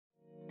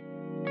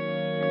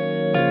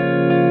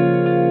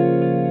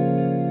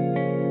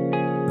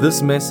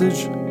This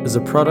message is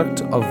a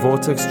product of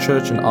Vortex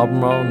Church in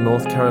Albemarle,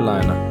 North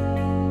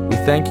Carolina. We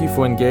thank you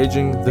for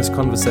engaging this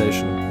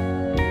conversation.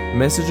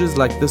 Messages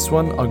like this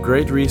one are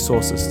great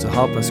resources to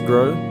help us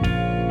grow,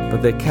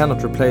 but they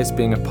cannot replace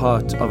being a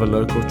part of a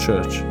local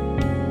church.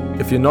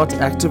 If you're not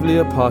actively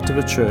a part of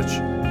a church,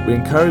 we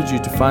encourage you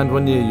to find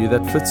one near you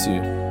that fits you.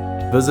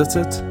 Visit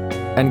it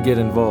and get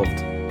involved.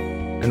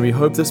 And we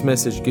hope this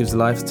message gives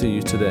life to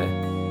you today.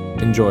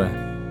 Enjoy.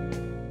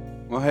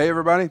 Well, hey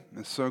everybody,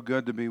 it's so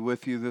good to be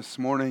with you this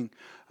morning.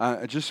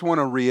 I just want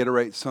to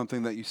reiterate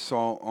something that you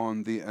saw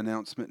on the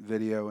announcement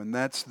video, and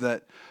that's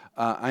that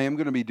I am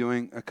going to be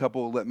doing a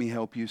couple Let Me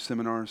Help You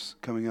seminars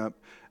coming up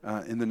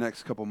in the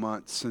next couple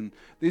months. And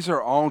these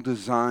are all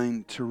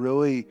designed to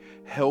really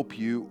help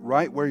you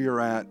right where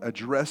you're at,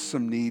 address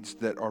some needs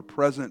that are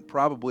present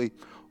probably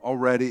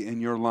already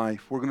in your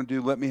life. We're going to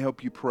do Let Me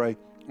Help You Pray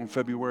on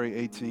February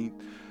 18th.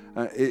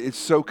 It's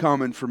so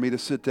common for me to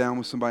sit down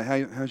with somebody,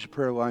 hey, how's your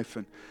prayer life?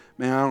 And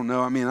man, I don't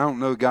know. I don't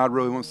know God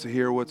really wants to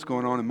hear what's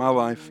going on in my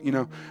life,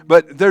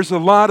 But there's a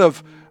lot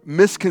of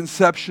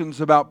misconceptions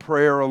about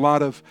prayer, a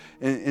lot of,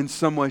 in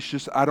some ways,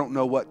 just I don't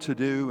know what to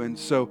do. And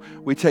so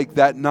we take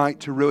that night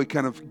to really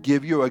kind of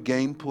give you a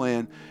game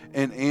plan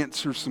and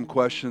answer some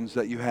questions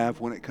that you have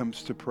when it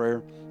comes to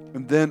prayer.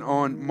 And then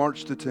on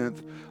March the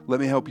 10th, let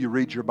me help you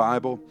read your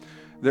Bible.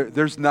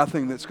 There's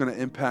nothing that's going to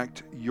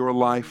impact your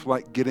life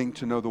like getting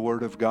to know the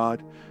Word of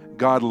God.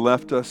 God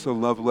left us a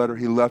love letter.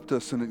 He left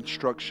us an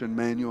instruction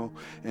manual,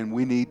 and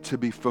we need to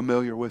be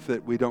familiar with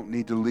it. We don't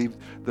need to leave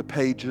the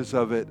pages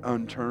of it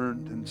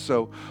unturned. And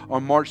so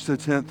on March the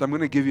 10th, I'm going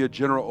to give you a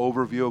general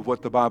overview of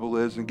what the Bible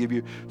is and give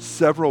you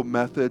several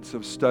methods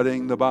of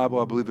studying the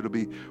Bible. I believe it'll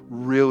be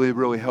really,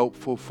 really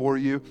helpful for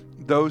you.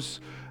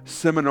 Those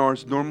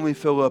seminars normally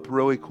fill up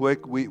really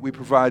quick. We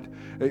provide,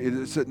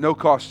 it's at no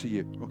cost to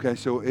you, okay?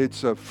 So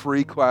it's a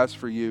free class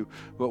for you,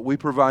 but we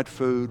provide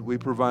food, we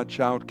provide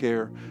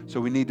childcare, so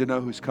we need to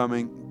know who's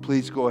coming.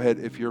 Please go ahead,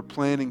 if you're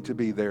planning to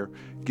be there,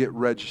 get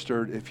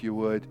registered if you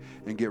would,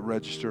 and get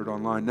registered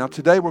online. Now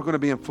today we're going to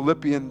be in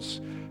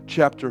Philippians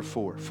chapter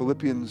 4.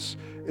 Philippians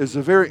is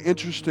a very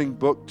interesting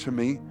book to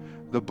me.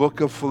 The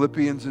book of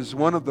Philippians is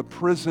one of the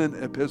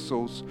prison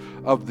epistles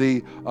of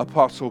the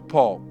Apostle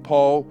Paul.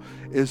 Paul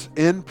is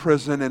in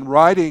prison and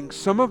writing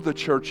some of the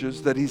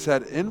churches that he's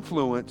had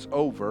influence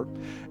over,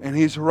 and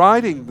he's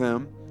writing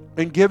them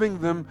and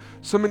giving them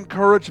some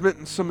encouragement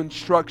and some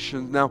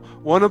instructions. Now,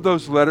 one of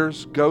those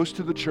letters goes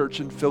to the church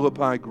in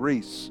Philippi,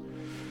 Greece.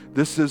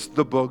 This is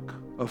the book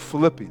of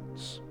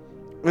Philippians.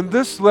 In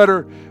this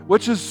letter,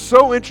 which is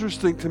so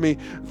interesting to me,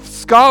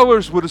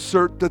 scholars would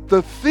assert that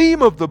the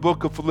theme of the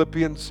book of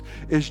Philippians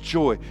is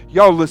joy.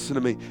 Y'all listen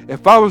to me.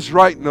 If I was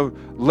writing a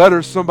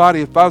letter to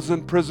somebody, if I was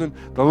in prison,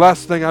 the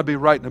last thing I'd be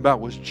writing about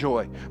was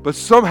joy. But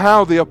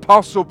somehow the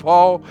Apostle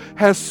Paul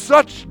has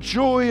such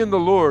joy in the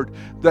Lord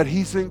that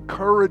he's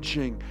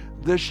encouraging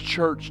this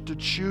church to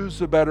choose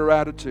a better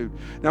attitude.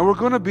 Now we're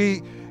going to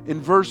be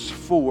in verse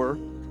 4.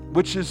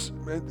 Which is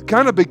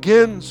kind of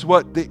begins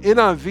what the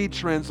NIV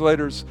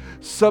translators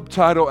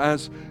subtitle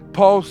as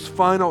Paul's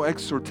final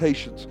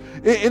exhortations.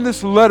 In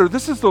this letter,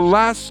 this is the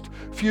last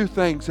few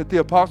things that the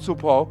Apostle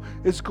Paul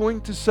is going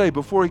to say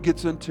before he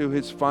gets into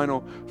his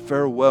final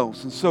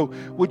farewells. And so,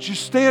 would you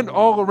stand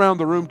all around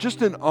the room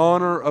just in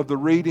honor of the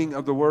reading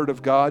of the Word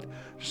of God?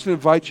 Just to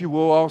invite you,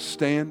 we'll all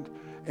stand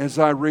as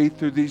I read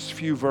through these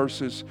few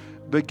verses,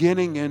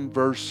 beginning in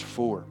verse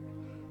 4.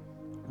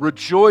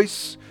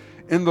 Rejoice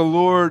in the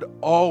Lord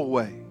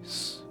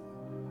always.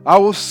 I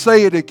will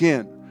say it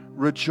again,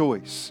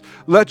 rejoice.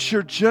 Let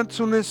your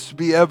gentleness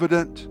be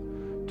evident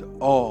to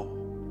all.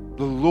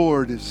 The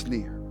Lord is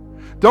near.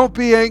 Don't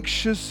be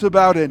anxious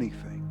about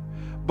anything,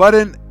 but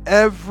in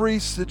every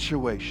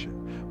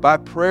situation, by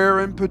prayer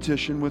and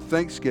petition with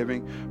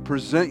thanksgiving,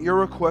 present your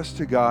request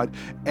to God,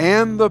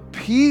 and the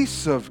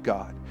peace of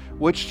God,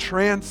 which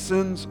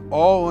transcends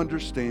all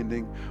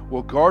understanding,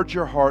 will guard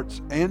your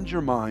hearts and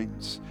your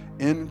minds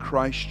in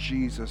Christ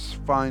Jesus.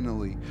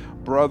 Finally,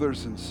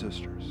 brothers and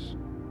sisters,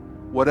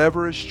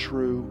 whatever is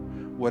true,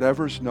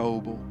 whatever is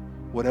noble,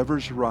 whatever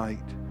is right,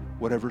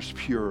 whatever is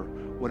pure,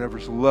 whatever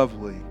is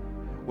lovely,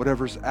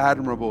 whatever is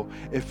admirable,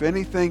 if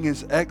anything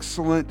is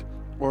excellent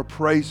or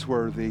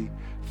praiseworthy,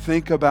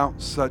 think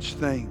about such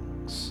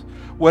things.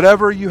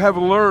 Whatever you have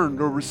learned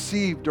or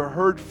received or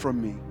heard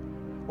from me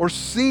or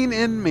seen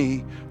in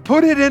me,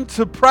 put it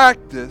into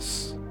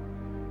practice,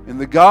 and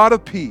the God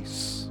of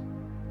peace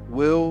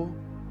will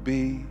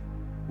be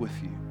with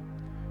you.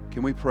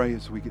 Can we pray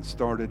as we get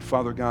started?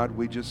 Father God,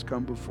 we just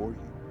come before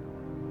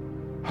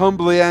you,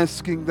 humbly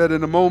asking that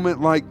in a moment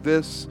like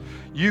this,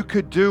 you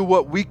could do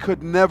what we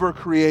could never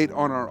create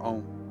on our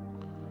own.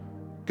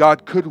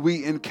 God, could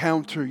we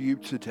encounter you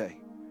today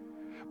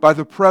by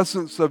the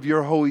presence of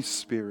your Holy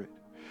Spirit?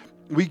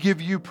 We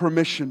give you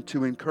permission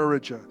to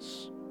encourage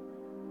us,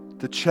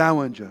 to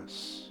challenge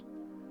us,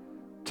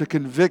 to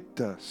convict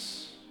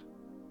us,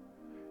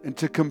 and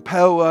to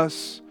compel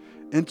us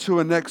into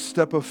a next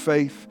step of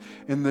faith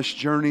in this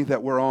journey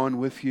that we're on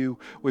with you.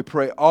 We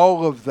pray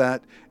all of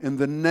that in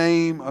the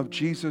name of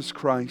Jesus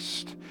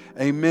Christ.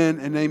 Amen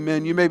and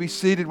amen. You may be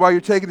seated. While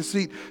you're taking a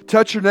seat,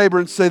 touch your neighbor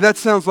and say, that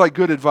sounds like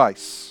good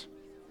advice.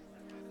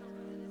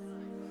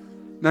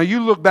 Now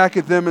you look back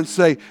at them and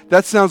say,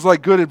 that sounds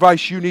like good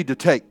advice you need to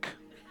take.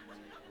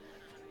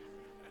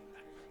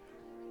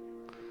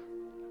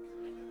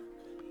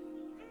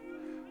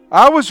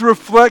 I was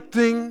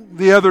reflecting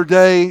the other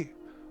day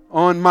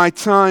on my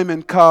time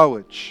in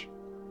college.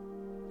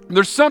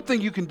 There's something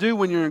you can do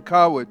when you're in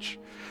college.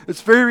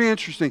 It's very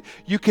interesting.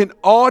 You can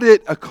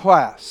audit a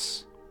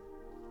class.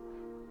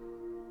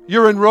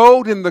 You're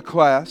enrolled in the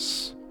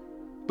class,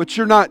 but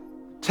you're not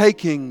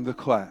taking the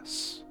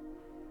class.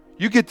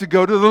 You get to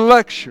go to the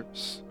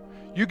lectures.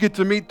 You get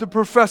to meet the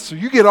professor.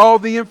 You get all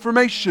the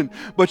information,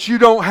 but you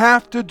don't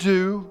have to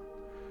do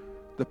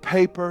the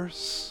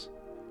papers,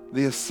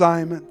 the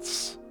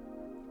assignments,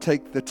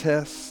 take the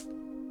tests.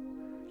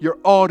 You're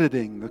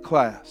auditing the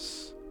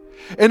class.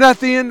 And at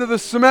the end of the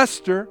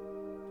semester,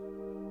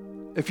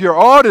 if you're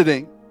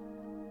auditing,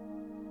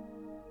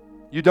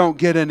 you don't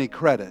get any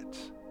credit.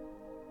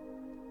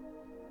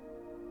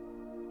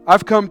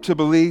 I've come to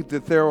believe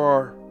that there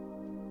are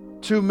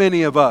too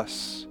many of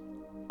us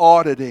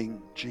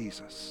auditing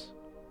Jesus.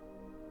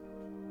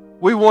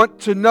 We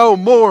want to know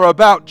more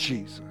about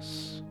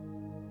Jesus.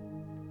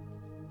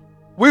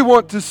 We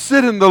want to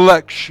sit in the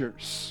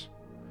lectures.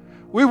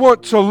 We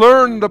want to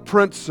learn the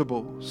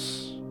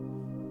principles,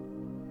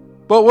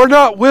 but we're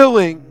not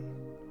willing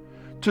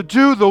to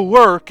do the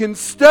work.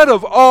 Instead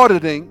of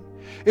auditing,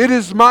 it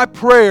is my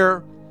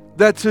prayer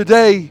that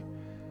today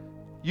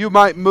you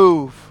might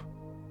move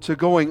to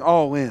going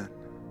all in.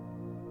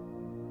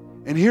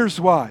 And here's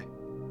why.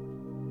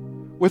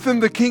 Within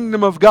the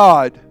kingdom of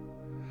God,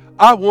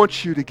 I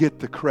want you to get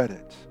the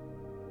credit.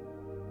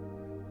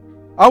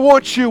 I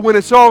want you, when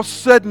it's all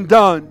said and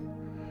done,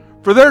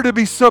 for there to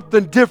be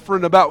something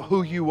different about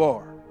who you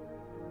are.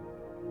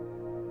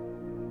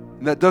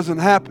 And that doesn't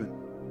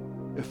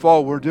happen if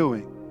all we're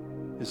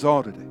doing is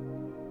auditing.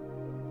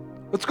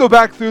 Let's go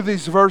back through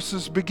these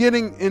verses,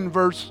 beginning in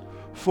verse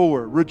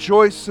 4.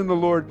 Rejoice in the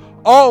Lord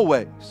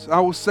always. I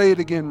will say it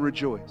again,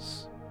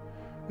 rejoice.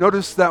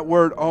 Notice that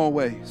word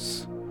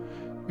always.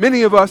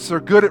 Many of us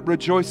are good at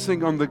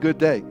rejoicing on the good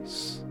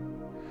days.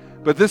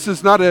 But this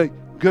is not a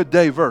good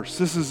day verse.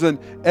 This is an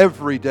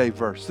everyday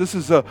verse. This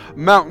is a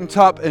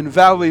mountaintop and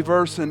valley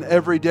verse, and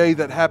every day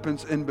that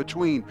happens in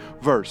between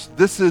verse.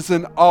 This is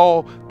an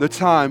all the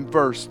time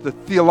verse. The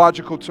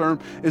theological term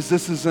is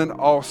this is an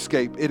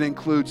allscape. It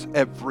includes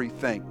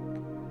everything.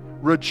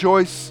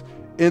 Rejoice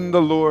in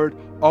the Lord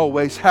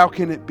always. How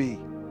can it be?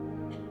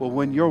 Well,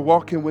 when you're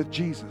walking with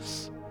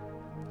Jesus,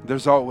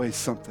 there's always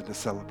something to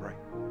celebrate.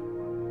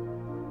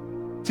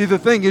 See, the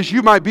thing is,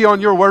 you might be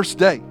on your worst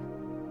day,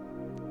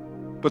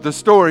 but the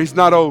story's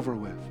not over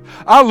with.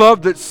 I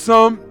love that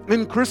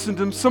in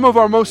Christendom, some of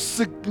our most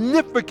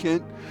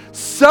significant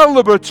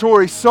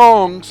celebratory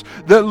songs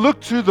that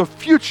look to the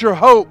future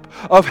hope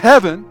of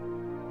heaven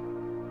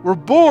were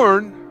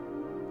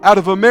born out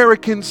of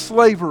American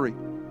slavery,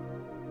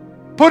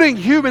 putting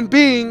human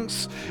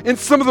beings in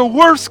some of the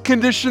worst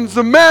conditions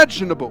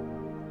imaginable.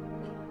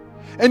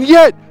 And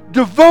yet,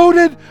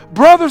 devoted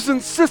brothers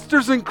and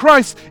sisters in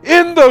Christ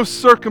in those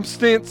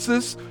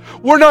circumstances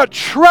were not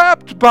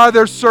trapped by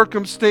their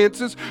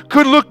circumstances,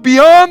 could look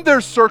beyond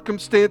their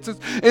circumstances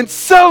and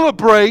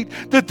celebrate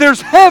that there's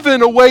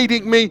heaven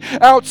awaiting me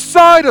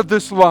outside of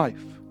this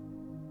life.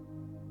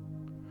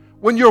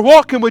 When you're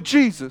walking with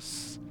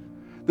Jesus,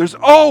 there's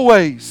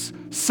always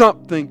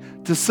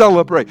something to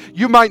celebrate.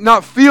 You might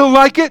not feel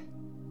like it.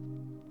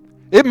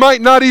 It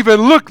might not even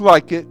look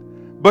like it,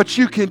 but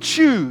you can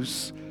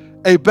choose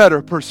a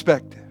better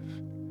perspective.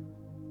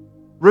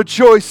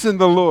 Rejoice in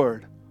the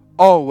Lord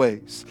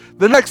always.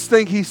 The next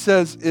thing he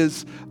says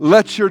is,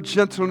 let your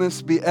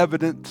gentleness be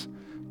evident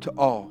to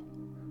all,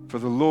 for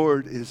the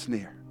Lord is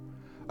near.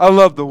 I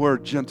love the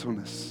word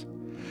gentleness.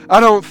 I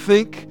don't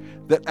think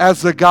that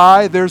as a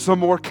guy there's a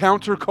more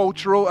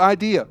countercultural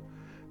idea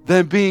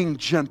than being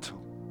gentle.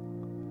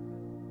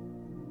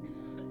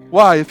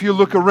 Why? If you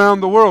look around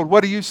the world,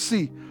 what do you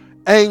see?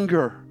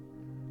 Anger,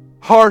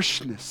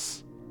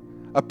 harshness,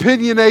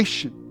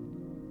 opinionation.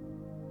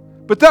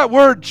 But that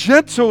word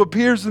gentle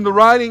appears in the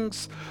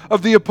writings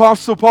of the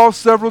Apostle Paul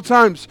several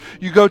times.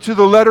 You go to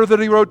the letter that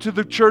he wrote to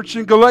the church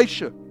in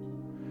Galatia.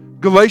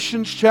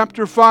 Galatians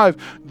chapter 5.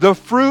 The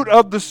fruit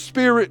of the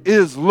Spirit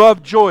is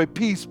love, joy,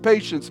 peace,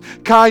 patience,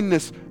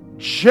 kindness,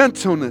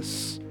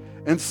 gentleness,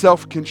 and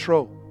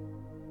self-control.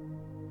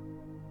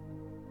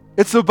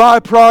 It's a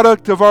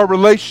byproduct of our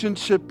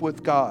relationship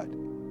with God.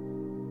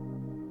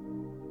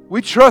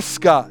 We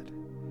trust God.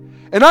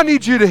 And I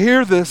need you to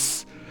hear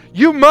this.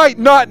 You might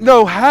not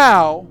know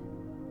how,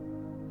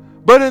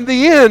 but in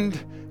the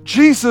end,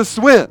 Jesus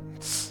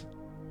wins.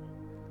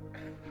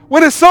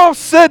 When it's all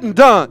said and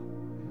done,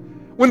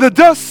 when the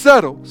dust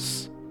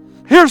settles,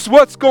 here's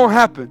what's going to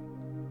happen.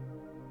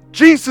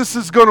 Jesus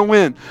is going to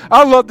win.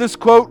 I love this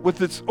quote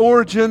with its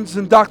origins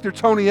in Dr.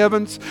 Tony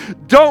Evans.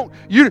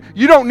 You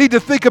don't need to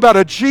think about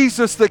a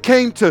Jesus that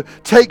came to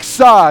take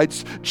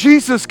sides.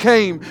 Jesus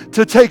came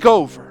to take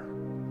over.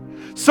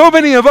 So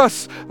many of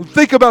us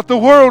think about the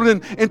world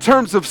in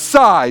terms of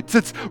sides.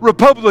 It's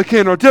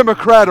Republican or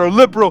Democrat or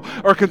liberal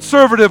or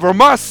conservative or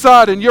my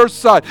side and your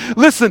side.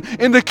 Listen,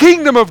 in the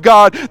kingdom of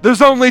God,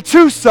 there's only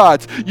two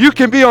sides. You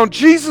can be on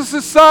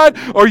Jesus' side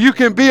or you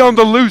can be on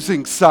the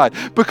losing side.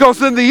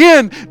 Because in the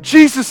end,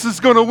 Jesus is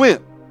going to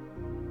win.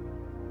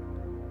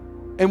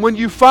 And when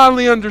you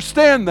finally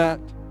understand that,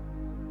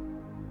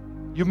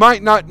 you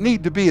might not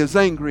need to be as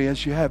angry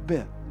as you have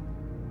been.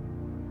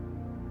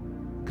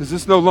 Because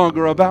it's no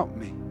longer about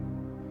me.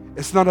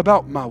 It's not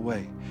about my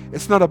way.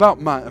 It's not about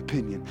my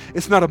opinion.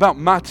 It's not about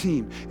my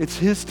team. It's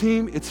His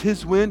team. It's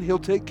His win. He'll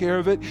take care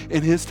of it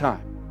in His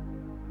time.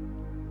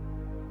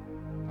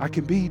 I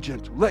can be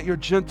gentle. Let your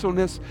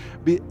gentleness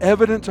be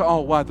evident to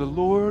all while the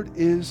Lord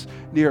is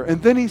near.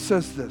 And then He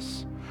says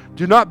this,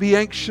 do not be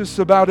anxious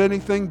about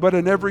anything, but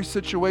in every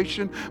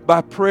situation,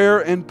 by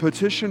prayer and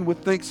petition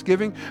with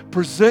thanksgiving,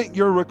 present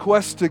your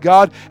requests to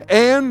God,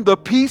 and the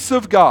peace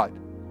of God,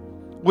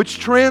 which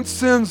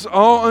transcends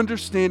all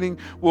understanding,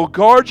 will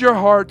guard your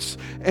hearts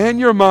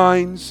and your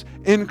minds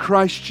in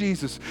Christ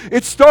Jesus.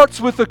 It starts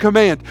with a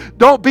command.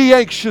 Don't be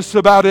anxious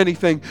about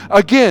anything.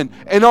 Again,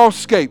 an all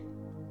scape.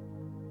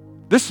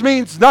 This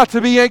means not to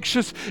be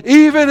anxious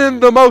even in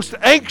the most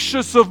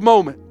anxious of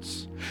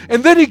moments.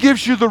 And then He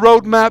gives you the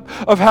roadmap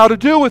of how to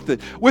deal with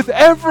it. With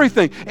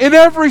everything, in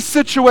every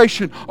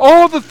situation,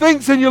 all the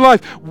things in your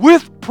life,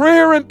 with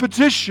prayer and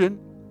petition,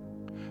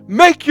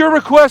 make your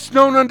request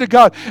known unto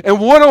God. And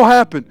what will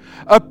happen?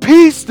 A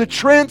peace that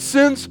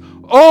transcends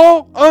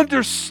all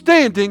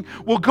understanding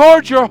will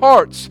guard your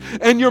hearts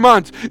and your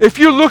minds. If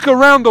you look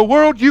around the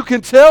world, you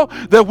can tell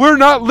that we're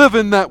not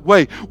living that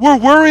way. We're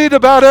worried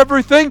about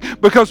everything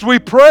because we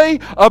pray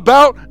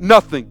about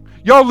nothing.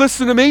 Y'all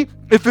listen to me.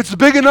 If it's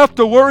big enough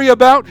to worry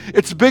about,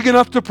 it's big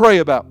enough to pray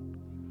about.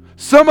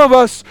 Some of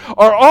us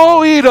are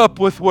all eat up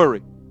with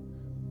worry.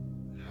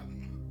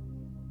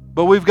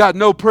 But we've got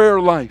no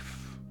prayer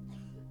life.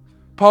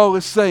 Paul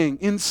is saying,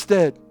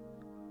 instead,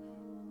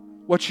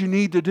 what you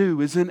need to do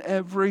is in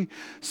every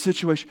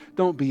situation,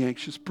 don't be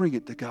anxious, bring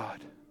it to God.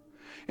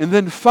 And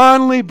then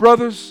finally,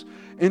 brothers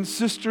and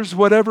sisters,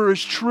 whatever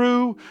is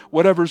true,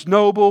 whatever is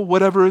noble,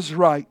 whatever is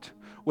right,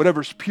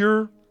 whatever is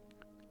pure,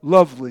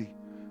 lovely,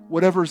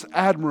 whatever is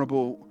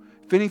admirable,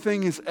 if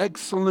anything is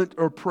excellent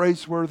or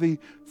praiseworthy,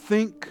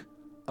 think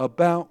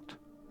about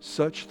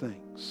such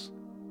things.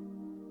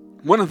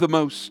 One of the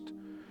most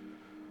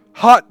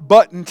hot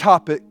button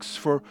topics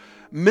for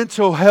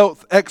mental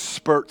health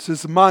experts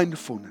is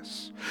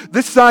mindfulness.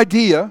 This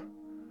idea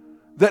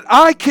that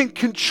I can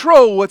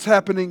control what's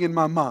happening in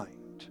my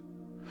mind.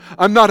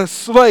 I'm not a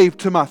slave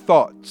to my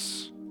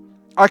thoughts.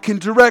 I can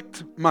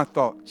direct my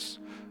thoughts.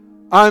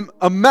 I'm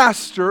a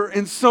master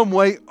in some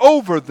way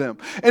over them.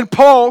 And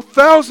Paul,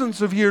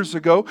 thousands of years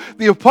ago,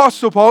 the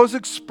Apostle Paul is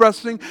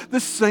expressing the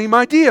same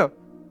idea.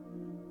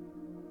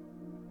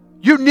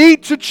 You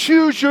need to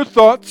choose your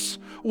thoughts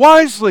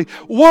wisely.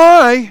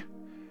 Why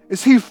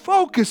is he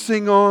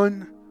focusing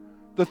on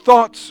the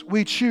thoughts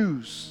we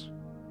choose?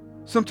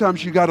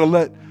 Sometimes you got to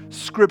let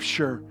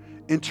Scripture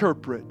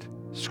interpret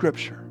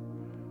Scripture.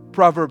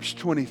 Proverbs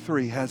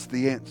 23 has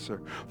the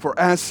answer. For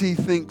as he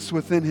thinks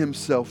within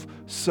himself,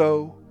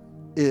 so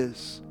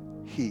is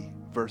he.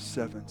 Verse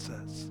 7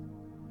 says.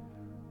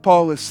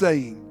 Paul is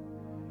saying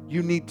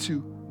you need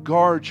to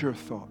guard your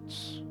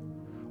thoughts.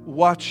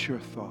 Watch your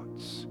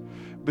thoughts.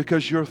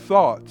 Because your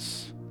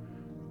thoughts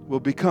will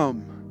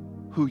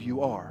become who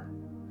you are.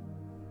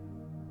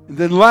 And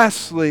then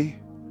lastly,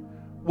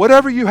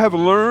 whatever you have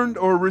learned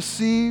or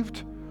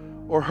received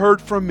or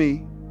heard from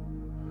me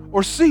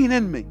or seen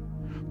in me,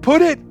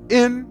 put it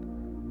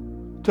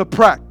into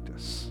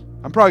practice.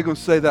 I'm probably going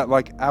to say that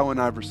like Allen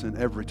Iverson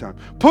every time.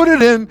 Put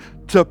it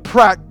into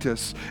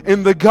practice,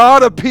 and the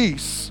God of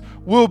peace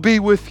will be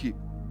with you.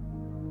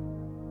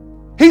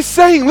 He's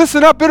saying,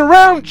 listen, I've been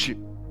around you.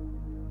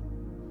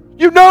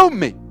 You know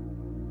me.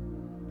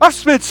 I've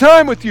spent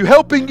time with you,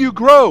 helping you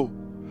grow.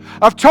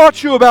 I've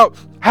taught you about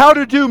how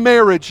to do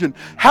marriage and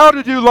how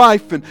to do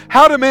life and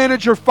how to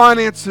manage your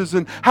finances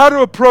and how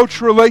to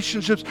approach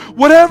relationships.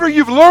 Whatever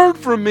you've learned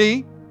from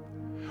me,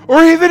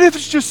 or even if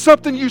it's just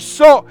something you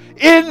saw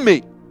in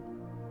me,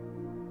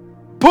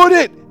 put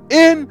it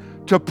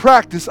into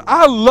practice.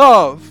 I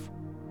love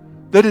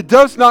that it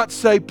does not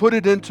say put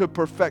it into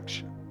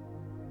perfection.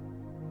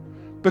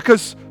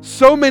 Because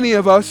so many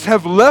of us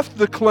have left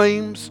the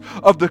claims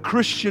of the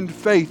Christian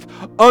faith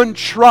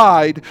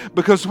untried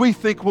because we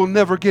think we'll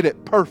never get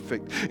it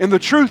perfect. And the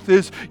truth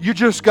is, you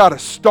just got to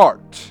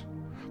start.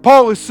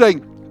 Paul is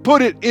saying,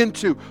 put it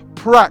into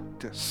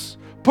practice.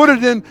 Put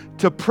it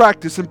into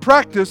practice. And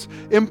practice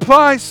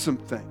implies some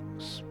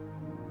things.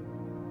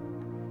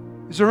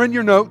 Is there in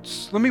your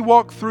notes? Let me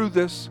walk through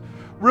this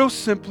real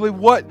simply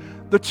what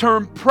the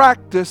term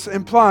practice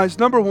implies.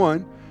 Number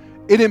one,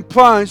 it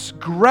implies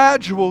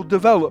gradual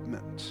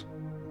development.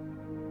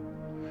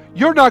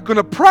 you're not going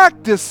to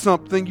practice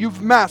something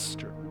you've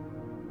mastered.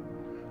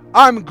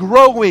 I'm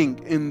growing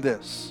in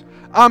this.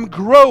 I'm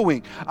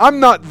growing. I'm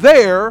not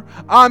there.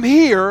 I'm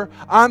here.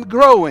 I'm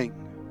growing.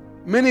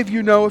 Many of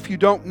you know, if you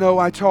don't know,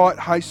 I taught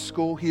high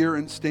school here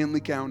in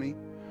Stanley County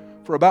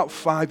for about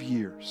 5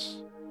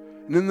 years.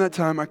 And in that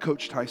time, I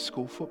coached high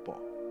school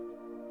football.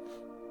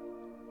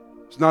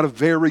 I was not a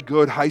very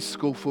good high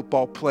school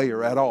football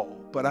player at all,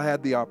 but I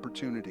had the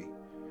opportunity.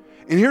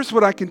 And here's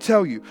what I can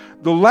tell you.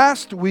 The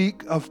last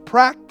week of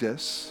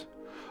practice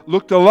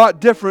looked a lot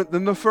different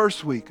than the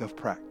first week of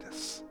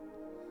practice.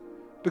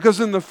 Because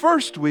in the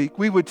first week,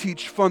 we would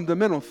teach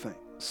fundamental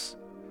things.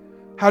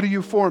 How do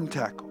you form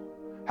tackle?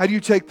 How do you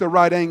take the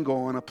right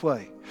angle on a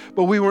play?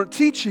 But we weren't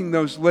teaching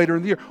those later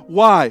in the year.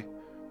 Why?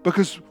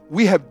 Because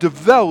we have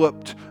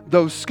developed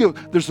those skills.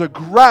 There's a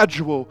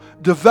gradual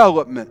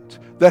development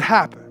that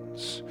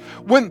happens.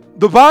 When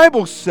the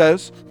Bible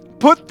says,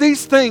 put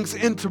these things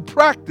into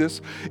practice,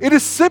 it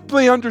is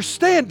simply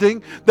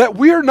understanding that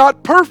we are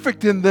not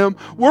perfect in them.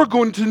 We're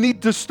going to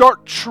need to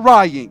start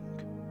trying.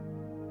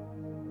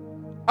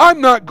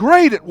 I'm not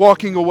great at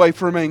walking away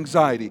from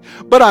anxiety,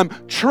 but I'm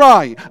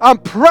trying. I'm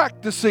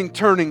practicing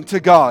turning to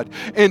God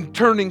and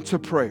turning to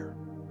prayer.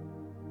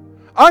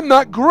 I'm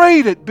not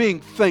great at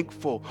being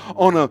thankful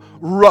on a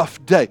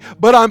rough day,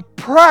 but I'm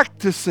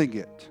practicing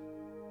it.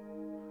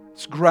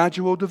 It's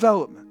gradual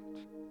development.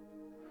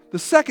 The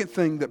second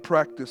thing that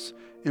practice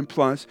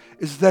implies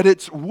is that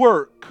it's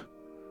work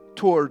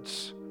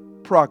towards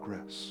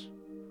progress.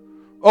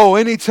 Oh,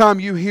 anytime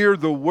you hear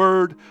the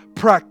word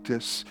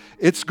practice,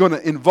 it's going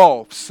to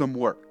involve some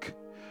work.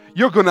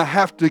 You're going to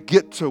have to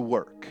get to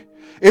work.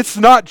 It's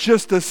not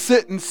just a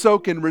sit and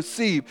soak and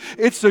receive.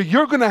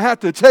 You're going to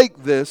have to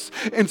take this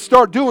and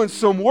start doing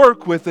some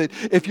work with it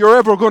if you're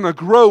ever going to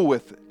grow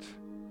with it.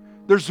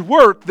 There's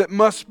work that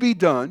must be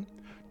done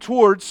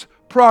towards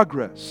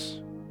progress.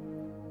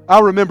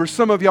 I remember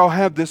some of y'all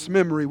have this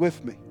memory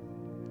with me.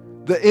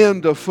 The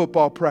end of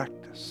football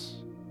practice.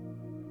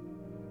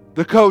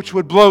 The coach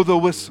would blow the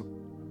whistle.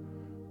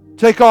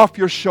 Take off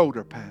your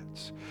shoulder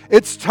pads.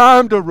 It's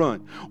time to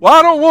run. Well,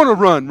 I don't want to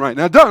run right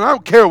now. I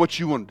don't care what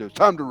you want to do. It's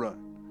time to run.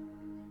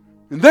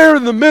 And there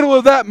in the middle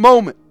of that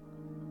moment,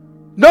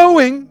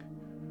 knowing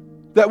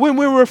that when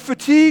we were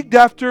fatigued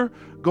after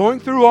going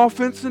through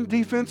offense and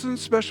defense and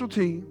special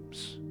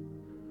teams,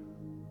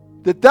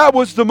 that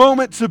was the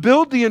moment to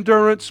build the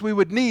endurance we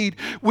would need.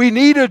 We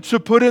needed to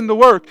put in the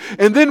work.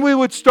 And then we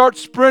would start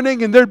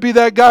sprinting and there'd be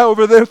that guy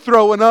over there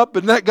throwing up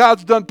and that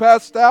guy's done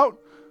passed out.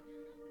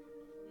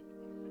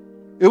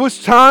 It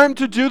was time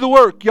to do the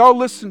work. Y'all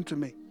listen to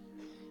me.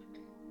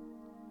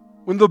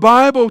 When the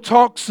Bible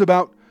talks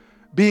about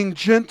being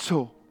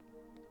gentle,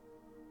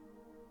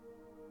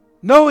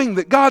 knowing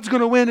that God's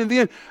going to win in the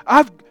end,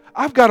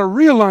 I've got to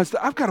realize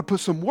that I've got to put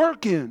some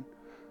work in.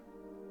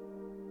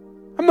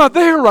 I'm not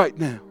there right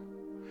now.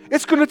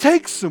 It's going to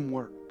take some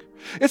work.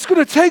 It's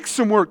going to take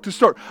some work to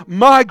start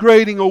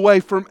migrating away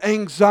from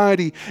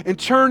anxiety and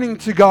turning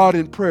to God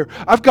in prayer.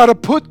 I've got to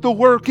put the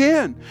work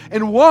in.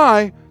 And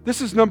why? This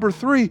is number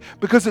 3,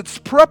 because it's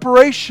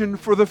preparation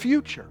for the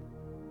future.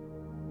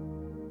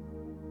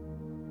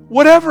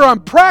 Whatever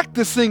I'm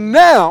practicing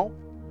now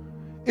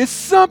is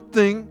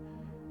something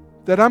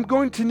that I'm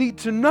going to need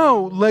to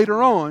know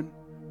later on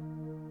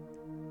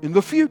in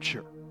the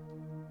future.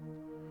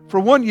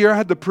 For 1 year, I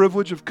had the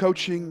privilege of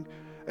coaching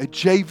a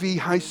JV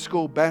high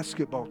school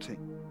basketball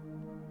team.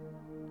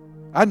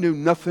 I knew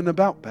nothing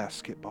about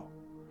basketball,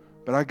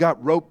 but I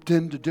got roped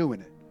into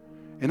doing it.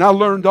 And I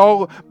learned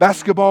all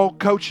basketball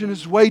coaching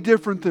is way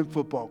different than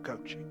football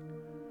coaching.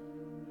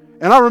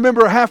 And I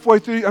remember halfway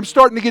through, I'm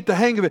starting to get the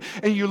hang of it.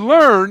 And you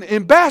learn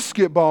in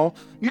basketball,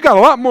 you got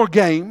a lot more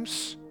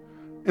games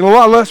and a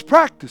lot less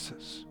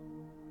practices.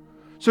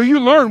 So you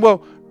learn,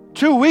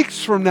 2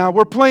 weeks from now,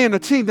 we're playing a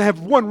team that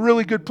have one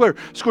really good player,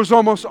 scores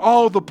almost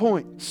all the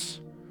points.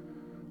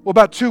 Well,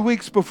 about 2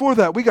 weeks before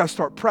that, we got to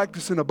start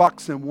practicing a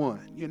box and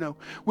one. You know,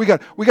 we got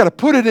to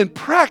put it in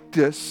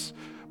practice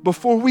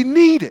before we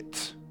need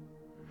it.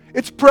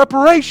 It's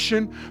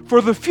preparation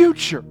for the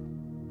future.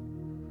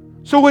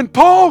 So when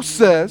Paul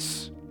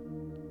says,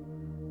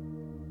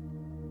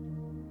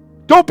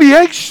 don't be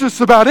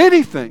anxious about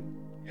anything,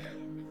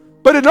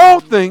 but in all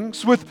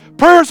things, with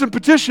prayers and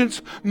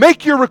petitions,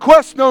 make your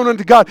requests known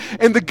unto God,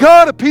 and the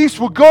God of peace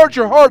will guard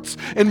your hearts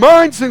and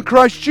minds in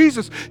Christ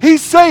Jesus.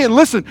 He's saying,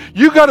 listen,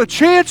 you got a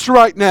chance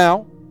right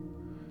now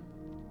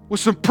with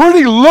some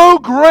pretty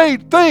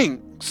low-grade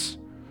things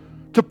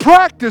to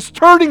practice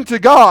turning to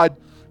God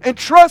and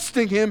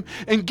trusting Him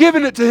and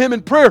giving it to Him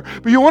in prayer.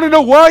 But you want to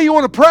know why you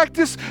want to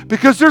practice?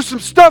 Because there's some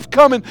stuff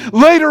coming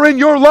later in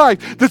your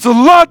life that's a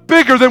lot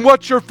bigger than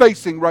what you're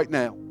facing right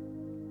now.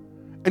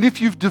 And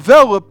if you've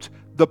developed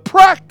the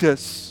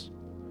practice,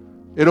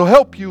 it'll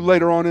help you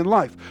later on in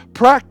life.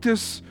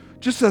 Practice,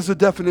 just as a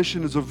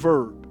definition, is a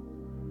verb.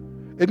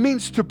 It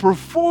means to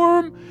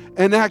perform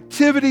an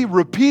activity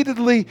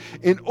repeatedly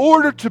in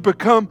order to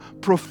become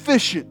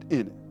proficient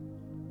in it.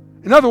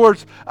 In other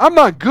words, I'm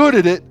not good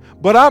at it,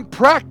 but I'm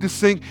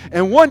practicing,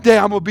 and one day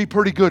I'm going to be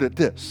pretty good at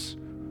this.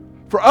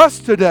 For us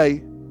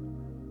today,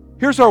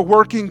 here's our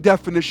working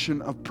definition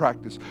of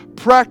practice.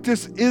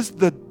 Practice is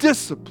the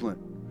discipline.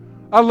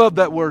 I love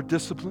that word,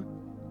 discipline.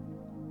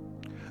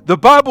 The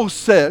Bible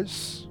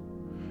says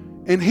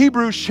in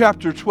Hebrews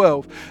chapter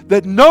 12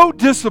 that no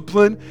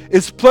discipline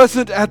is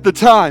pleasant at the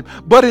time,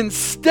 but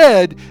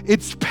instead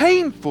it's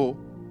painful,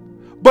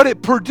 but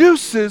it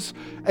produces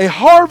a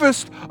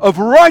harvest of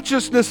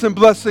righteousness and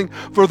blessing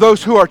for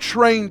those who are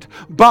trained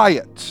by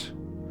it.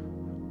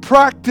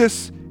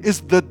 Practice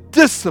is the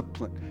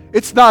discipline.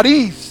 It's not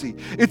easy.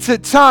 It's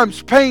at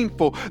times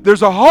painful.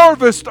 There's a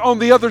harvest on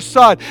the other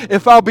side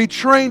if I'll be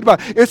trained by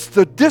it. It's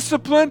the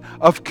discipline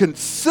of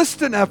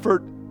consistent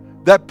effort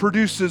that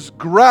produces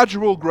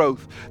gradual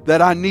growth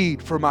that I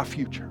need for my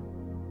future.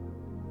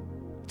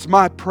 It's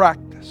my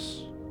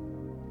practice.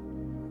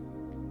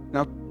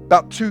 Now,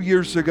 about 2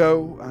 years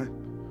ago, I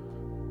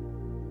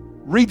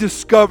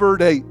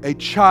rediscovered a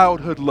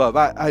childhood love.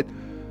 I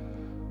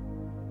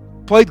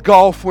played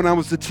golf when I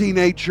was a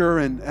teenager,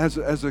 and as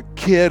a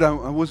kid, I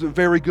wasn't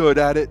very good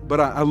at it, but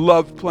I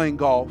loved playing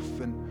golf.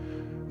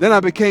 And then I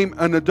became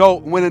an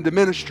adult and went into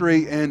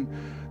ministry, and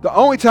the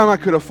only time I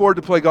could afford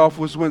to play golf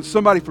was when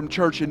somebody from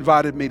church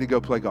invited me to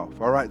go play golf.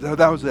 All right,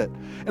 that was it.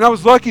 And I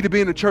was lucky to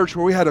be in a church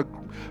where we had a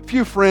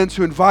few friends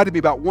who invited me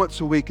about once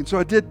a week, and so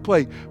I did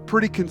play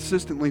pretty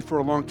consistently for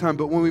a long time.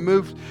 But when we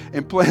moved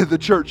and planted the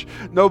church,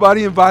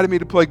 nobody invited me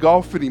to play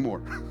golf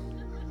anymore.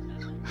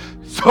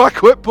 So I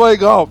quit playing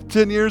golf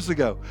 10 years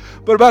ago.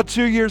 But about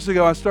 2 years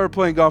ago, I started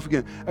playing golf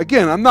again.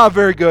 Again, I'm not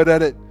very good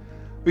at it.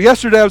 But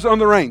yesterday I was on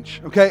the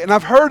range, okay? And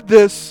I've heard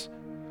this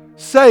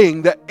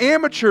saying that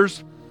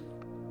amateurs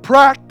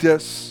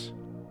practice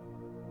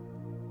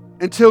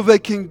until they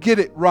can get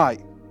it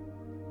right.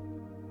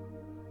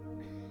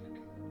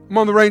 I'm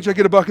on the range, I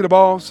get a bucket of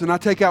balls, and I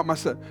take out my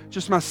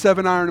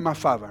 7-iron and my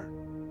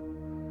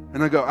 5-iron.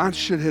 And I go, I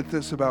should hit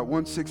this about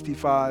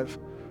 165.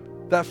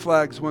 That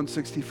flag's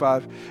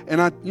 165.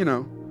 And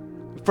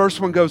the first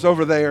one goes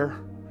over there.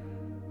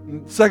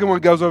 The second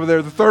one goes over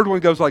there. The third one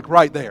goes like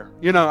right there.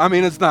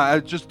 I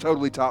just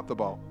totally topped the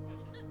ball.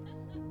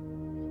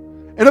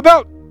 And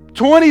about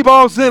 20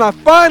 balls in, I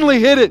finally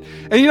hit it.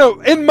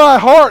 And in my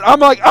heart, I'm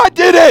like, I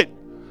did it.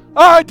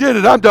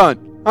 I'm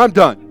done.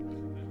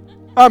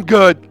 I'm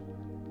good.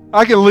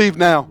 I can leave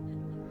now.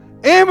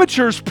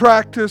 Amateurs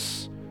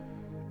practice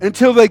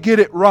until they get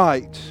it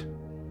right.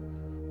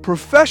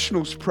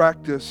 Professionals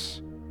practice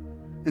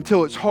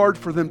until it's hard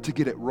for them to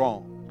get it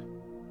wrong.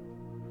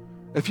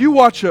 If you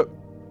watch a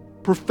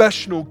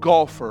professional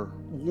golfer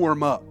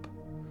warm up,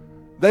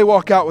 they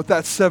walk out with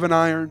that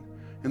 7-iron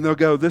and they'll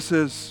go, this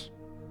is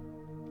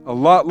a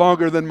lot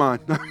longer than mine.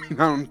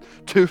 I'm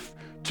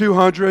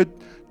 200,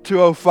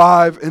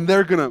 205, and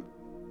they're going to,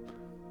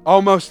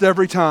 almost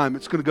every time,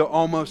 it's going to go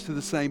almost to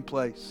the same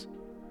place.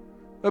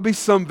 There'll be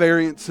some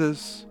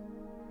variances,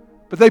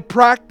 but they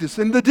practice.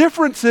 And the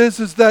difference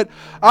is that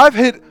I've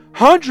hit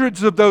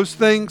hundreds of those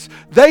things.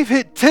 They've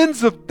hit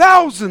tens of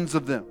thousands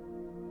of them.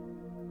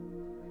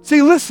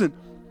 See, listen,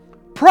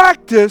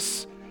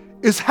 practice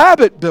is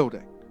habit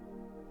building.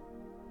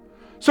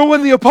 So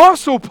when the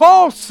Apostle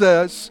Paul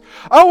says,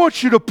 I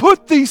want you to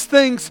put these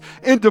things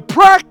into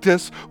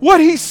practice, what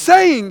he's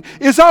saying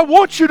is, I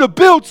want you to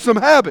build some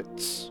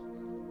habits.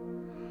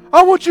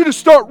 I want you to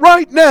start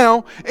right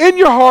now in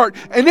your heart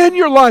and in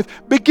your life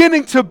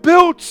beginning to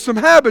build some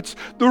habits.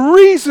 The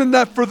reason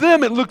that for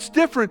them it looks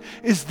different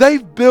is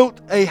they've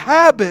built a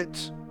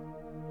habit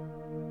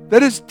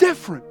that is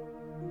different.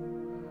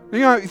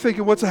 You're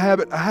thinking, what's a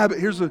habit? A habit,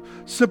 here's a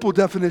simple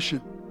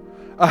definition.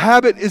 A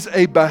habit is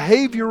a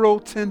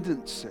behavioral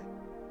tendency.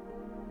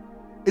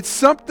 It's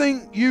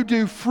something you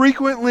do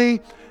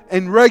frequently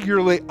and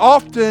regularly,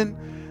 often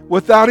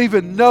without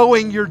even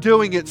knowing you're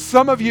doing it.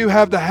 Some of you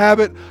have the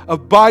habit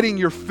of biting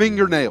your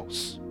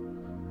fingernails.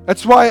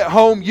 That's why at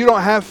home you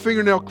don't have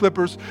fingernail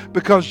clippers,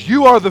 because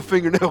you are the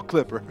fingernail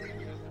clipper.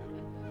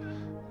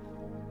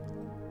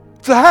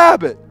 It's a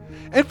habit.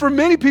 And for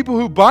many people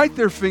who bite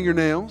their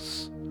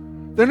fingernails,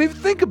 they don't even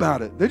think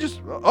about it. They just,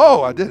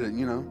 I did it,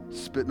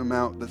 spitting them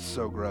out. That's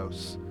so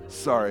gross.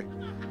 Sorry.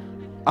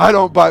 I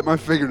don't bite my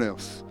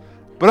fingernails.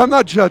 But I'm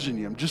not judging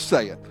you. I'm just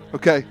saying,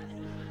 okay?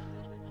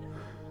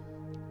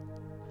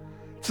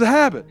 It's a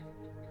habit.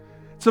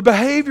 It's a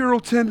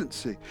behavioral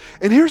tendency.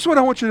 And here's what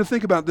I want you to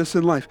think about this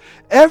in life.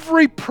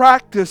 Every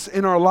practice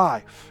in our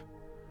life,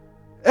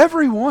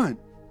 every one,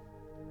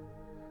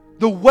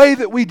 the way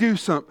that we do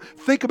something,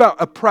 think about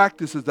a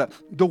practice as that.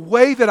 The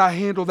way that I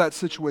handle that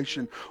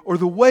situation, or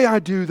the way I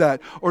do that,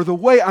 or the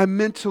way I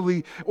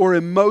mentally or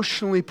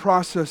emotionally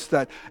process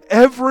that.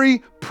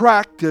 Every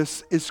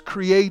practice is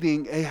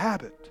creating a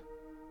habit.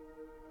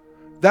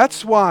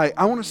 That's why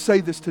I want to say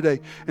this today,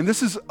 and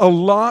this is a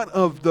lot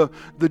of the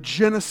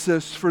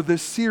genesis for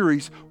this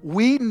series.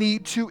 We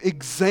need to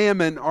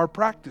examine our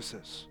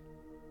practices.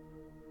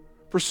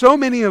 For so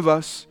many of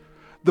us,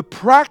 the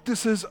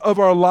practices of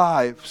our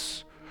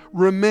lives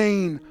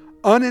remain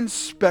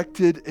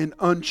uninspected and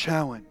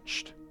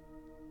unchallenged.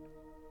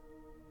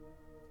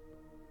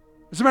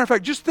 As a matter of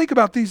fact, just think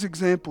about these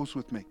examples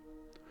with me.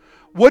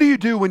 What do you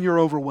do when you're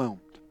overwhelmed?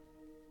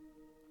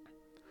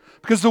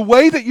 Because the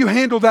way that you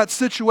handle that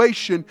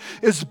situation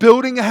is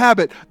building a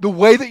habit. The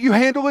way that you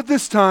handle it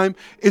this time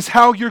is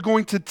how you're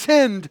going to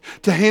tend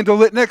to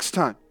handle it next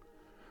time.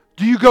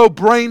 Do you go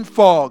brain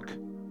fog?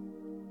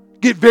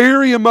 Get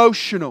very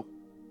emotional?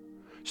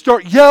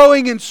 Start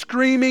yelling and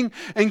screaming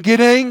and get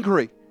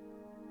angry?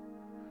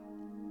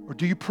 Or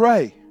do you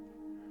pray?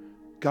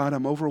 God,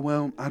 I'm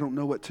overwhelmed. I don't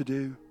know what to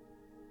do.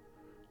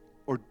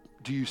 Or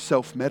do you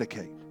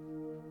self-medicate?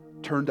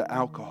 Turn to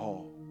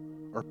alcohol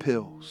or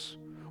pills?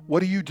 What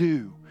do you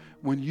do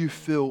when you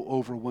feel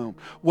overwhelmed?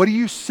 What do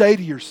you say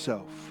to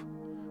yourself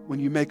when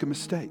you make a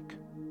mistake?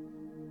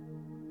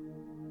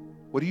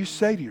 What do you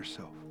say to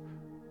yourself?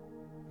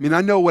 I mean,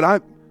 I know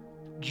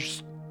you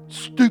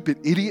stupid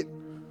idiot.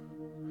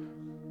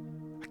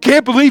 I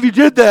can't believe you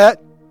did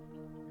that.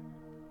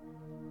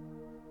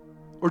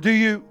 Or do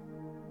you,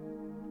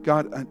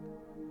 God,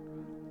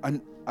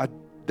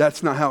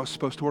 that's not how it's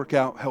supposed to work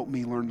out. Help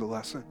me learn the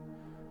lesson.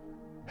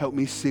 Help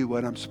me see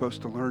what I'm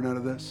supposed to learn out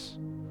of this.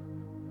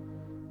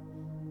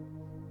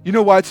 You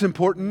know why it's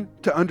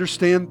important to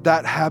understand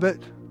that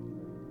habit?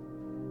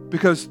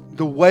 Because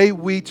the way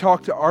we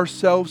talk to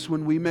ourselves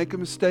when we make a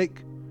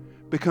mistake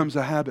becomes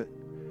a habit.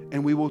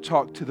 And we will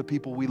talk to the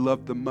people we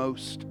love the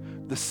most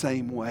the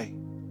same way.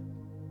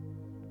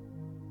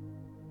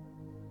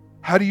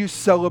 How do you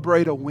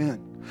celebrate a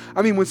win?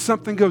 I mean, when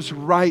something goes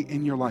right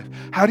in your life,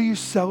 how do you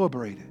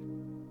celebrate it?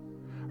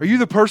 Are you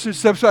the person who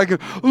steps back and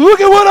goes, look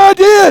at what I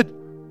did?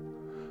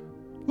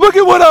 Look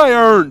at what I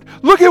earned.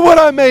 Look at what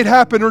I made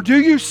happen. Or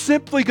do you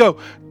simply go,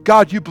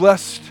 God, you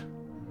blessed.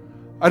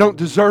 I don't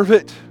deserve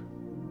it.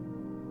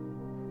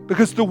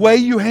 Because the way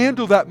you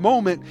handle that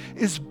moment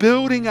is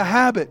building a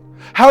habit.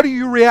 How do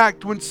you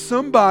react when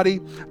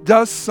somebody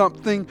does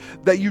something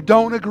that you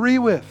don't agree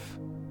with?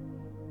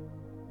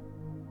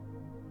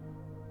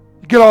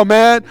 You get all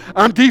mad.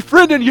 I'm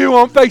defriending you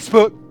on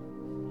Facebook.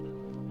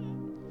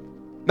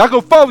 Not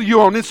going to follow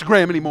you on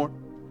Instagram anymore.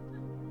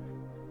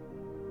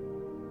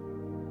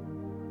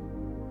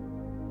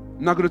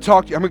 I'm not going to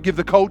talk to you. I'm going to give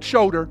the cold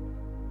shoulder.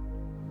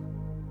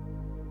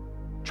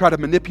 Try to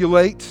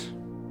manipulate,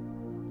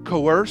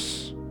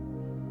 coerce.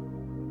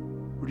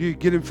 Or do you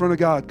get in front of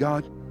God?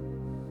 God,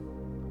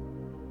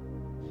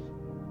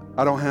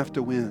 I don't have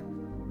to win.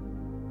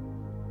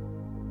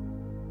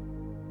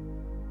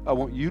 I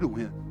want you to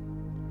win.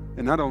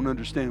 And I don't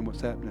understand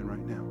what's happening right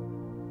now.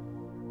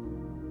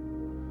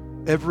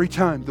 Every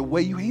time, the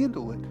way you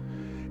handle it,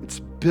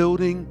 it's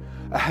building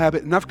a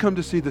habit. And I've come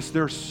to see this.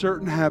 There are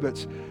certain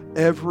habits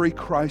every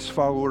Christ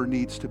follower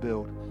needs to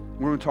build.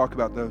 We're going to talk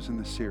about those in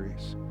this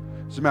series.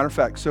 As a matter of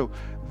fact, so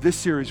this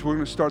series, we're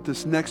going to start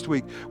this next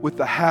week with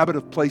the habit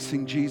of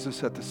placing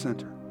Jesus at the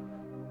center.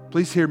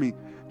 Please hear me.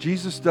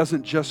 Jesus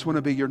doesn't just want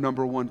to be your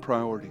number one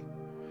priority.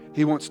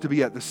 He wants to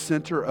be at the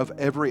center of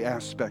every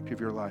aspect of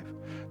your life.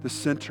 The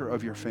center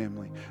of your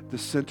family, the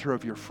center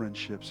of your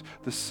friendships,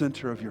 the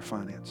center of your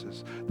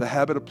finances. The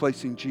habit of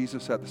placing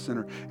Jesus at the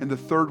center. In the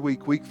third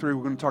week, week 3,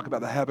 we're going to talk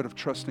about the habit of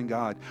trusting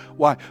God.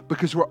 Why?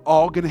 Because we're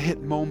all going to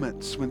hit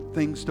moments when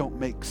things don't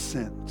make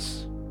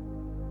sense.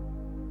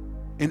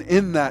 And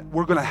in that,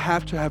 we're going to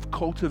have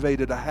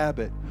cultivated a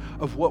habit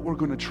of what we're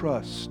going to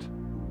trust.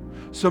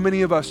 So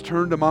many of us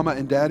turn to mama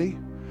and daddy.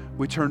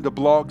 We turn to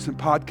blogs and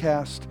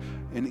podcasts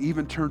and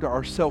even turn to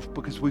ourselves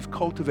because we've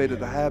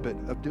cultivated a habit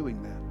of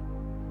doing that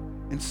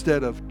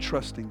instead of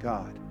trusting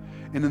God.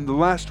 And in the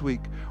last week,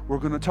 we're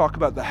going to talk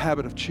about the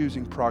habit of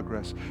choosing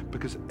progress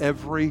because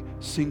every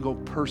single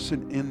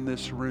person in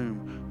this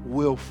room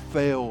will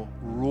fail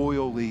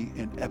royally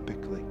and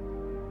epically.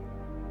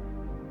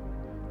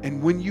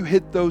 And when you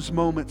hit those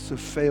moments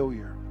of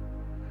failure,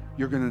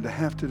 you're going to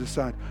have to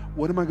decide,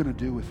 what am I going to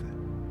do with it?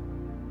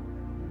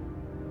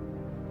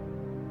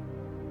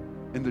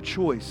 And the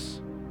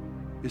choice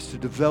is to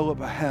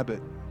develop a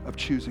habit of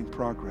choosing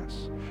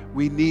progress.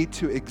 We need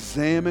to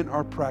examine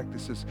our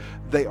practices.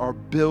 They are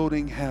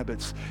building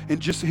habits. And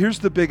just here's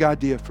the big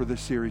idea for this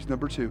series.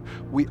 Number 2,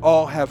 we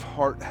all have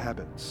heart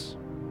habits.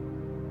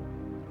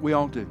 We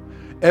all do.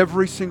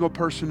 Every single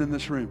person in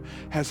this room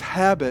has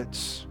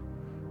habits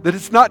that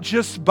it's not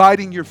just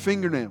biting your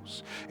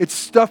fingernails. It's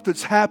stuff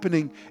that's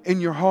happening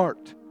in your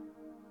heart.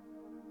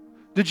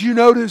 Did you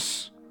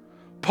notice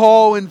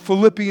Paul in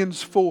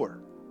Philippians 4?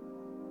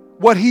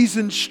 What he's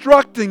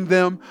instructing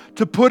them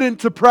to put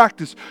into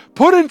practice.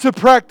 Put into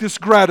practice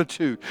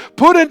gratitude.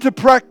 Put into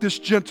practice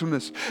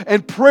gentleness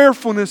and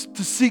prayerfulness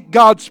to seek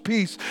God's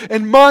peace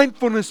and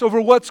mindfulness over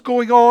what's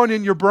going on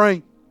in your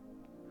brain.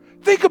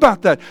 Think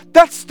about that.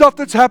 That's stuff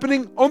that's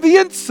happening on the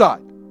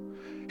inside.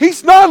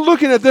 He's not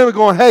looking at them and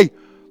going, hey,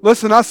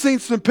 listen, I seen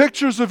some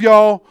pictures of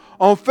y'all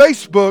on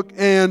Facebook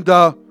and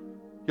y'all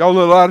a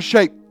little out of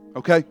shape,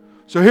 okay?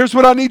 So here's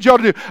what I need y'all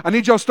to do. I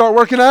need y'all to start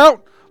working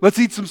out. Let's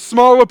eat some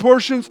smaller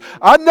portions.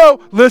 I know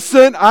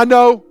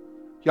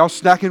y'all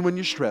snacking when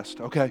you're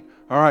stressed, okay?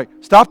 All right,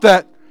 stop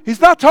that. He's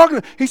talking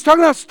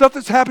about stuff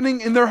that's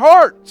happening in their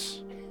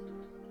hearts.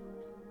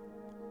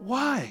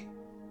 Why?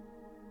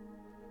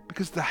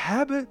 Because the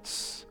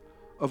habits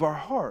of our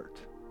heart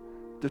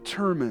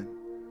determine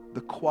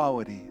the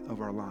quality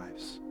of our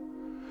lives.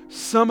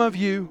 Some of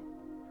you,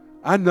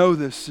 I know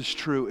this is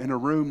true, in a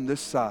room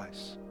this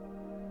size,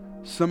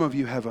 some of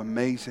you have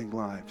amazing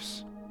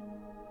lives,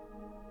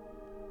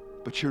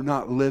 but you're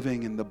not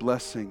living in the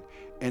blessing,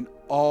 and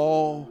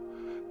all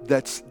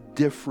that's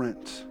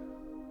different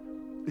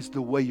is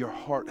the way your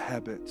heart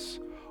habits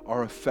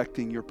are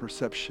affecting your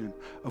perception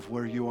of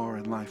where you are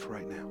in life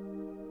right now.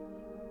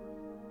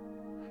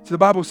 So the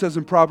Bible says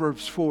in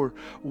Proverbs 4,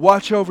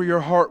 watch over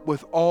your heart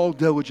with all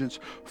diligence,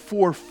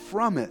 for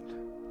from it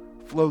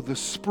flow the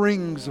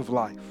springs of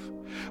life.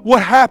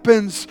 What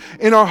happens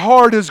in our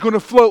heart is going to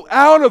flow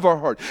out of our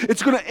heart.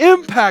 It's going to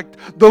impact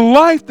the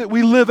life that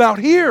we live out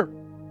here.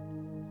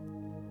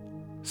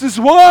 This is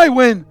why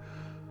when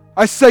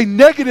I say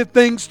negative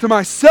things to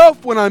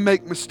myself when I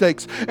make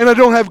mistakes and I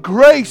don't have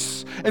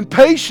grace and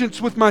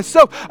patience with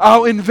myself,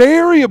 I'll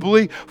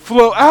invariably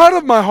flow out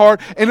of my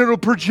heart and it'll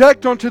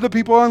project onto the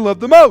people I love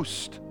the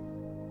most.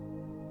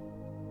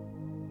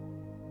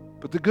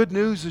 But the good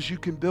news is you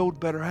can build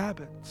better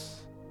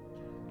habits.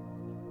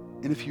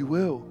 And if you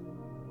will,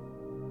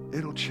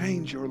 it'll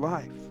change your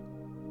life.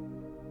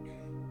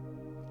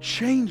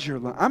 Change your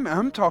life.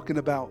 I'm talking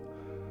about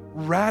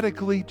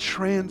radically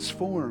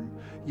transform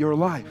your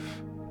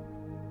life.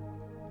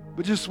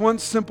 But just one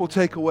simple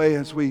takeaway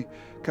as we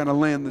kind of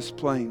land this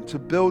plane. To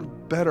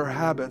build better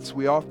habits,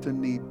 we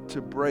often need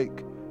to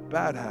break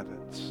bad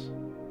habits.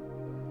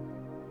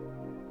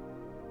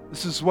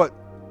 This is what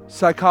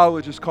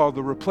psychologists call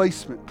the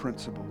replacement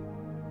principle.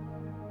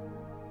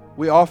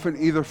 We often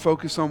either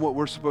focus on what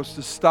we're supposed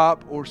to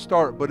stop or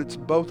start, but it's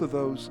both of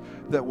those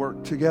that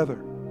work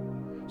together.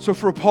 So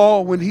for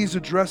Paul, when he's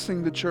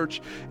addressing the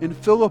church in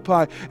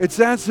Philippi, it's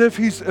as if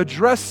he's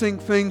addressing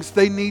things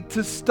they need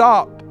to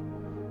stop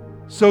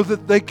so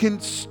that they can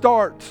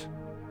start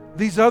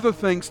these other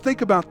things.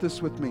 Think about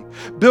this with me.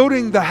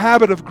 Building the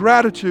habit of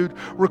gratitude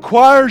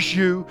requires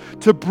you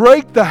to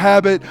break the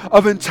habit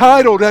of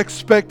entitled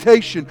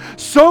expectation.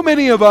 So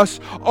many of us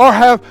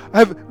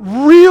have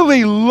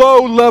really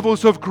low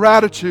levels of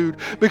gratitude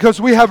because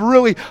we have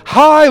really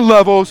high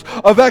levels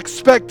of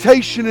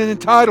expectation and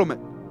entitlement.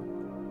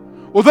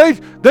 Well,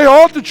 they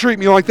ought to treat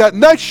me like that,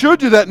 and they should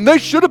do that, and they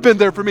should have been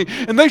there for me,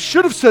 and they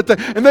should have said that,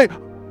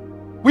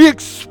 and we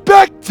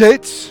expect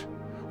it.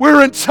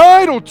 We're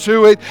entitled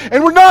to it,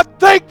 and we're not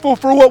thankful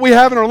for what we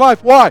have in our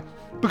life. Why?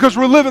 Because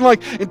we're living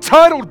like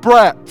entitled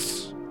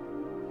brats.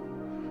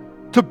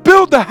 To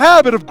build the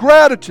habit of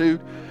gratitude,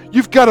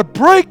 you've got to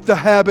break the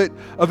habit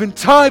of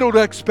entitled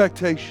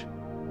expectation.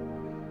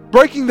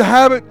 Breaking the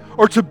habit,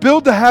 or to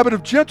build the habit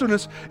of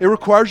gentleness, it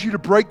requires you to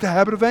break the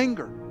habit of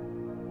anger.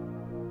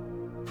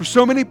 For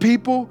so many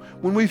people,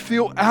 when we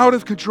feel out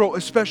of control,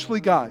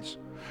 especially guys,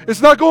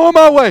 it's not going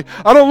my way,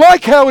 I don't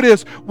like how it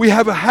is, we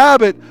have a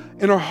habit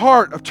in our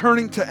heart of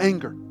turning to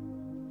anger.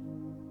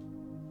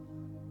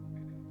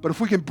 But if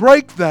we can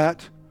break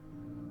that,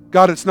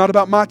 God, it's not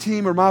about my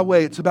team or my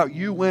way, it's about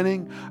you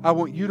winning. I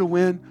want you to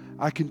win.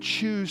 I can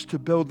choose to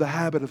build the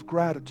habit of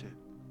gratitude.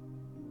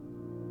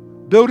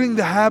 Building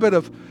the habit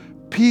of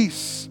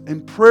peace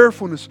and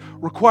prayerfulness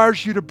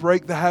requires you to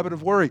break the habit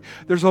of worry.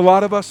 There's a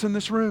lot of us in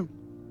this room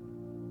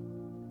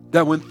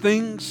that when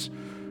things,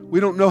 we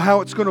don't know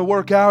how it's going to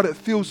work out, it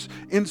feels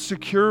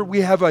insecure,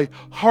 we have a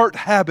heart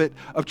habit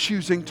of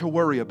choosing to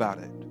worry about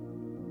it.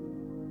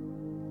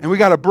 And we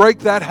got to break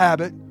that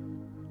habit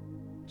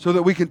so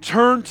that we can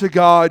turn to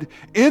God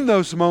in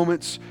those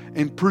moments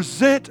and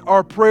present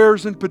our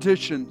prayers and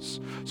petitions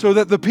so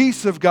that the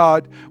peace of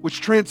God, which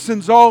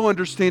transcends all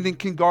understanding,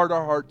 can guard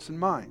our hearts and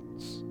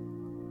minds.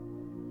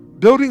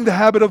 Building the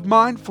habit of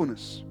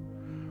mindfulness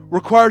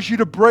requires you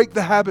to break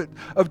the habit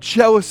of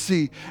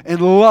jealousy and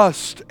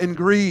lust and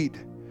greed.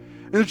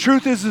 And the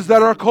truth is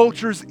that our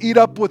cultures eat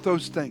up with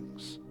those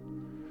things.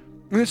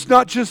 And it's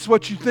not just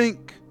what you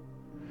think.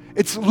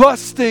 It's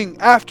lusting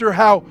after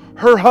how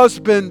her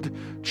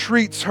husband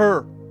treats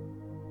her.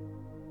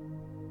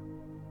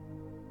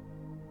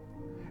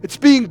 It's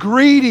being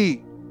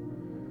greedy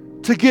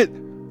to get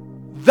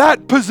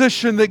that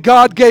position that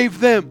God gave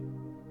them.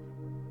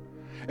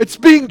 It's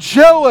being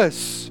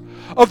jealous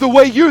of the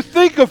way you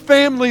think a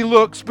family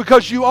looks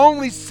because you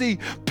only see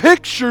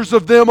pictures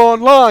of them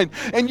online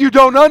and you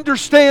don't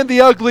understand the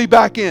ugly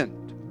back end.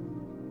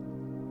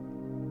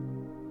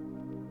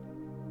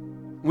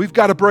 We've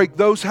got to break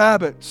those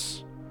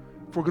habits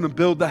if we're going to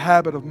build the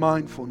habit of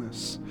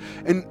mindfulness.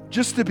 And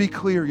just to be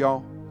clear,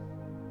 y'all,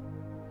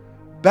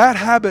 bad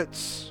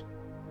habits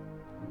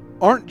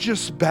aren't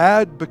just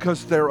bad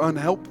because they're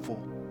unhelpful.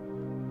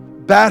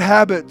 Bad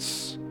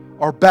habits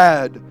are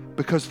bad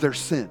because they're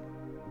sin.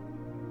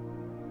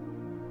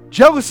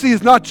 Jealousy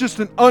is not just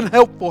an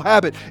unhelpful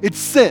habit, it's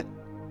sin.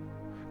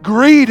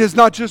 Greed is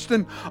not just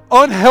an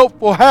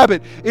unhelpful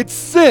habit, it's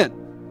sin.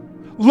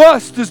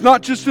 Lust is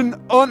not just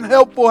an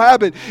unhelpful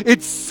habit,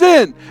 it's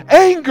sin.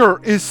 Anger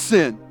is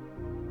sin.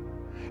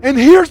 And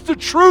here's the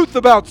truth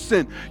about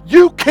sin.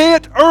 You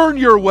can't earn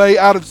your way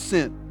out of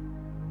sin.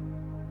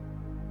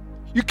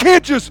 You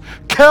can't just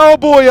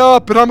cowboy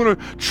up and I'm going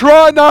to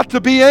try not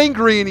to be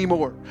angry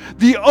anymore.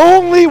 The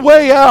only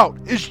way out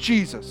is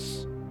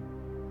Jesus.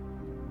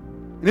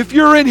 And if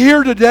you're in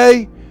here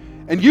today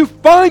and you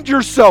find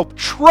yourself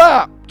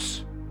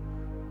trapped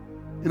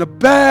in a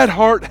bad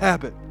heart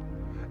habit,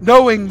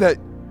 knowing that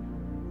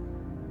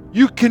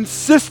you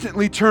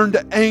consistently turn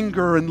to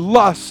anger and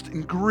lust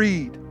and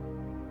greed,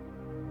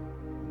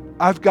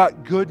 I've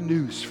got good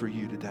news for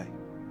you today.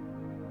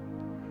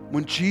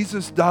 When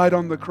Jesus died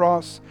on the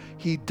cross,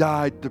 He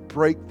died to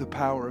break the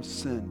power of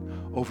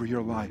sin over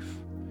your life.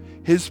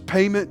 His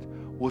payment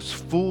was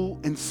full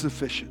and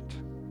sufficient.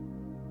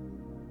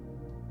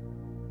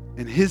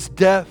 And His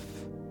death,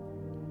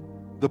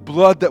 the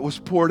blood that was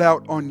poured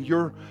out on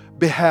your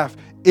behalf,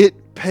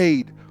 it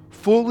paid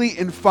fully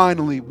and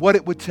finally what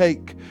it would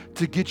take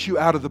to get you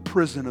out of the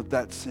prison of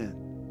that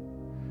sin.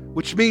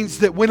 Which means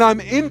that when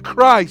I'm in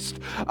Christ,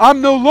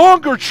 I'm no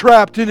longer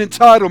trapped in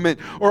entitlement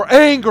or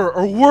anger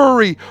or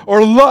worry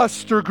or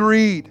lust or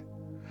greed.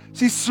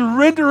 See,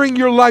 surrendering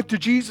your life to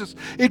Jesus,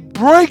 it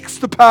breaks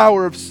the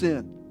power of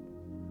sin.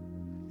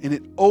 And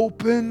it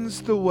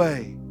opens the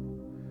way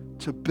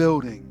to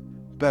building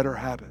better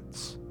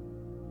habits.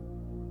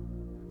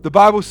 The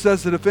Bible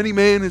says that if any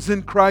man is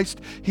in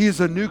Christ, he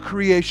is a new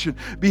creation.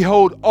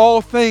 Behold,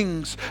 all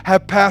things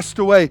have passed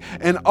away,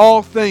 and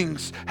all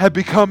things have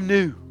become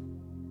new.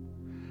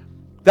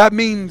 That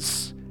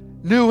means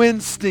new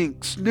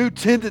instincts, new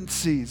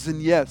tendencies,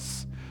 and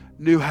yes,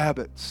 new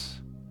habits.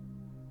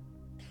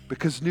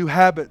 Because new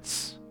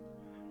habits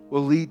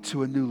will lead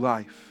to a new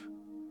life.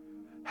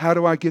 How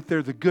do I get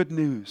there? The good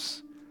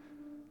news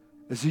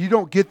is that you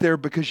don't get there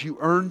because you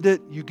earned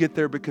it. You get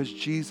there because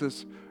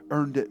Jesus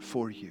earned it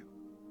for you.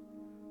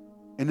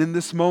 And in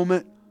this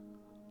moment,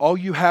 all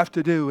you have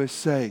to do is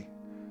say,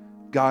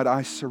 God,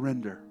 I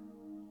surrender.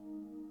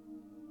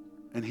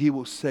 And He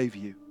will save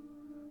you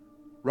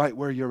right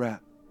where you're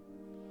at.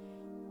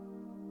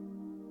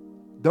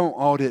 Don't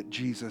audit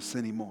Jesus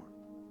anymore.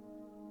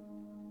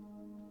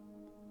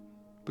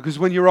 Because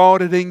when you're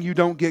auditing, you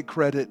don't get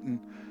credit. And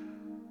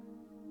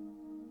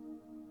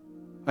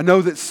I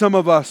know that some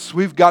of us,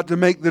 we've got to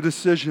make the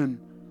decision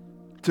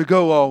to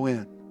go all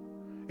in.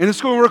 And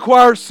it's going to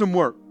require some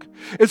work.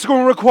 It's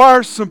going to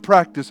require some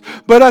practice.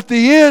 But at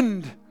the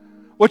end,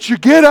 what you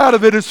get out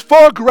of it is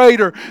far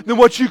greater than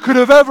what you could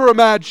have ever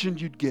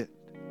imagined you'd get.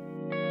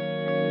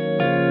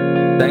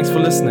 Thanks for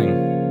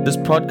listening. This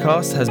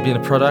podcast has been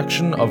a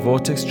production of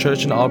Vortex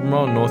Church in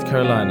Albemarle, North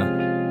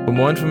Carolina. For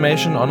more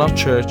information on our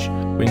church,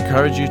 we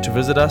encourage you to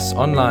visit us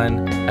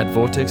online at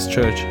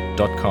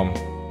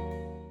vortexchurch.com.